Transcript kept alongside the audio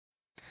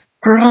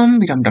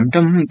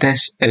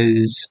This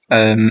is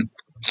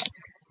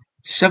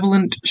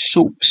Sibilant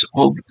Soaps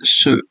of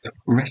Soup,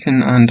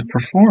 written and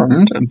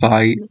performed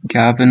by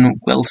Gavin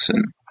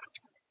Wilson.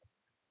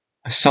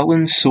 A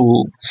sullen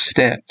soul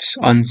steps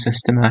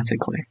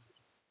unsystematically.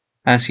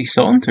 As he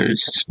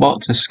saunters,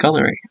 spots a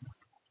scullery.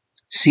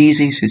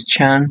 Seizes his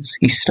chance,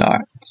 he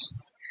starts.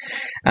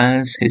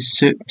 As his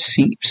soup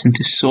seeps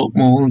into soap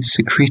moulds,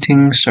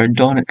 secreting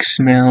sardonic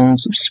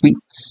smells of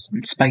sweets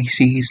and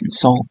spices and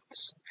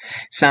salts,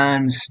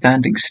 Sans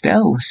standing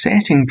still,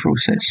 setting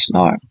process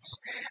starts,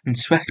 and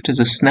swift as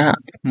a snap,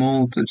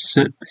 moulds of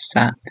soup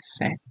set.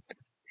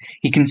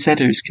 He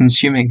considers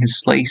consuming his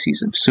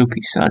slices of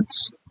soapy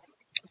suds.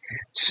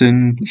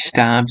 Soon he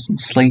stabs and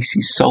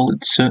slices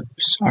solid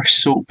soups, or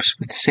soaps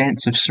with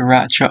scents of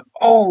sriracha.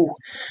 Oh,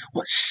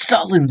 what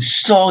sullen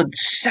sod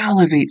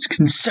salivates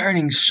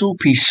concerning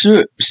soapy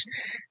soups!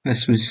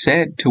 This was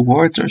said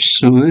towards our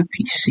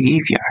soapy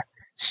saviour.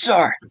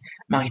 Sir,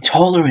 my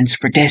tolerance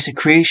for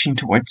desecration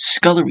towards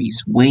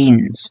sculleries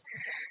wanes.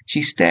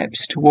 She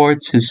steps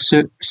towards his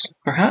soups,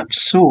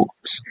 perhaps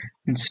soaps,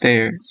 and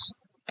stares.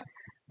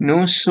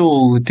 No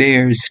soul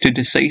dares to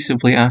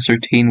decisively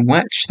ascertain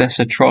which this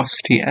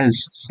atrocity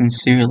is,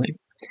 sincerely,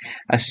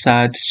 a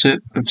sad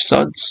soup of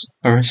suds,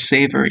 or a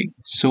savoury,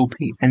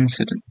 soapy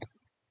incident.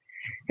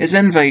 His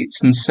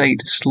invites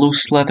incite a slow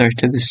slither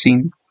to the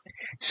scene.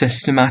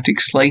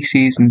 Systematic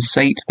slices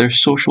incite their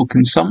social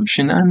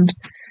consumption, and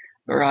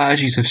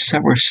barrages of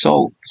sour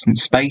salts and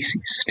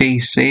spices stay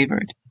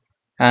savoured,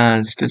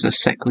 as does a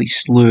sickly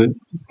slew of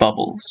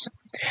bubbles.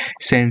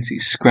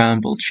 Senses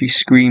scrambled, she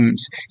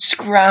screams,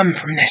 "Scram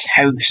from this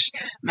house!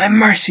 My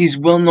mercies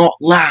will not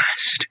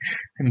last!"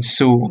 And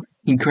so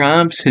he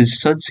grabs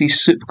his sudsy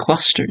soup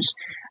clusters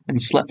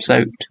and slips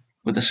out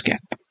with a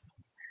skip.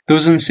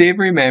 Those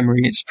unsavoury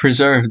memories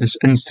preserve this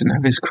instant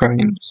of his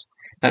crimes.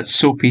 That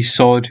soapy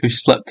sod who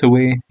slipped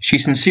away, she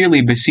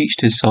sincerely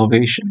beseeched his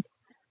salvation.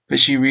 But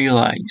she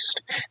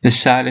realised the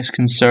saddest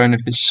concern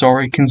of his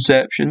sorry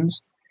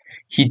conceptions.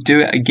 He'd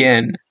do it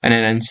again in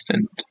an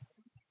instant.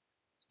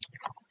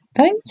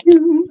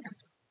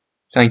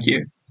 Thank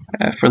you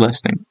for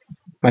listening,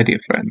 my dear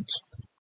friends.